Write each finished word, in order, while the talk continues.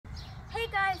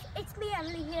it's me,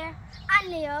 Emily here,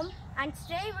 and Liam, and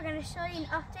today we're going to show you an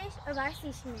update of our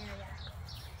seating area.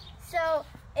 So,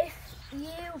 if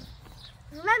you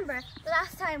remember, the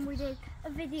last time we did a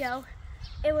video,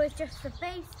 it was just the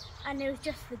base, and it was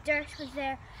just the dirt was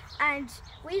there, and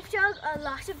we've dug a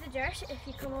lot of the dirt, if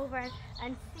you come over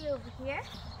and see over here.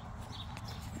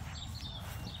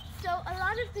 So, a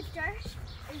lot of the dirt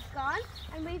is gone,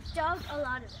 and we've dug a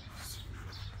lot of it.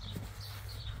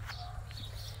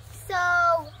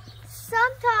 So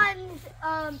sometimes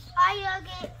I dug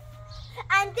it,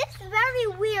 and this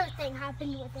very weird thing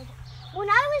happened with it. When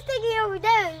I was digging over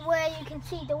there where you can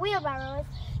see the wheelbarrows,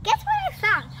 guess what I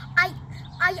found?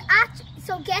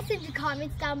 So guess in the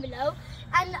comments down below,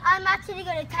 and I'm actually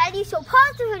going to tell you, so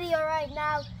pause the video right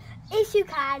now if you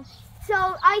can. So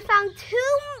I found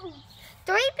three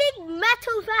big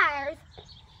metal bars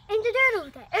in the dirt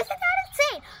over there. Isn't that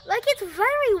insane? Like, it's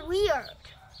very weird.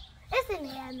 Isn't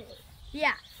it, Emily?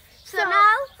 Yeah. So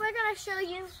now we're going to show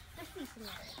you the seating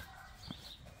area.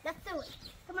 Let's do it.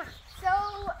 Come on. So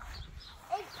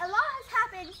a lot has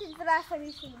happened since the last time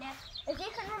you've seen it. If you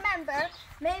can remember,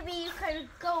 maybe you could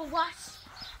go watch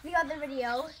the other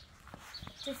video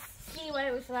to see what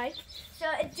it was like. So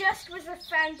it just was the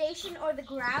foundation or the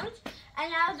ground, and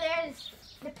now there's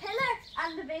the pillar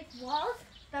and the big walls.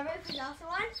 The roof is also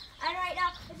on, and right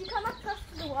now, if you come up close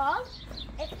to the wall,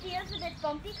 it feels a bit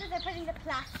bumpy because they're putting the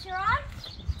plaster on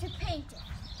to paint it.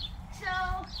 So,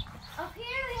 up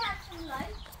here we have some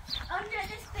lights. Under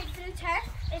this big blue tarp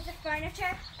is the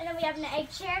furniture, and then we have an egg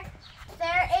chair.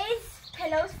 There is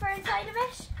pillows for inside of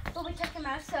it, but we took them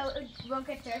out so it won't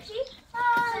get dirty.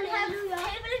 So we have table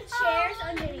and chairs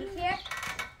underneath here,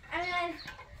 and then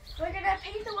we're going to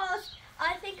paint the walls,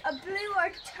 I think, a blue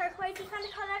or turquoisey kind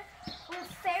of colour with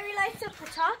fairy lights up the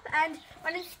top, and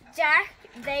when it's dark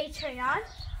they turn on.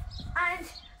 And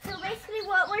so basically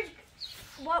what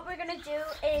we're going to do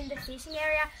in the seating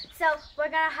area, so we're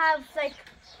going to have like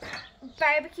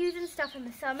barbecues and stuff in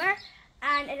the summer,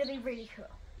 and it'll be really cool.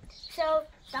 So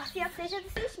that's the update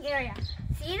of the seating area.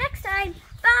 See you next time.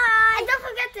 Bye! And don't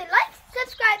forget to like,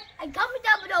 subscribe, and comment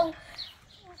down below.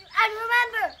 And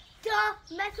remember,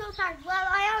 the metal tank. Well,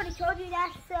 I already told you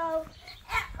that, so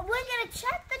we're going to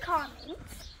check the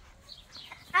comments.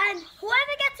 And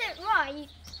whoever gets it right,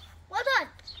 well done.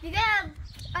 You get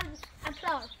an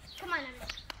applause. Come on, everyone.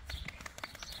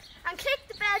 And click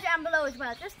the bell down below as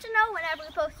well, just to know whenever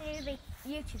we post a new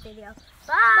YouTube video.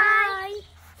 Bye! Bye.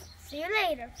 See you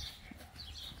later.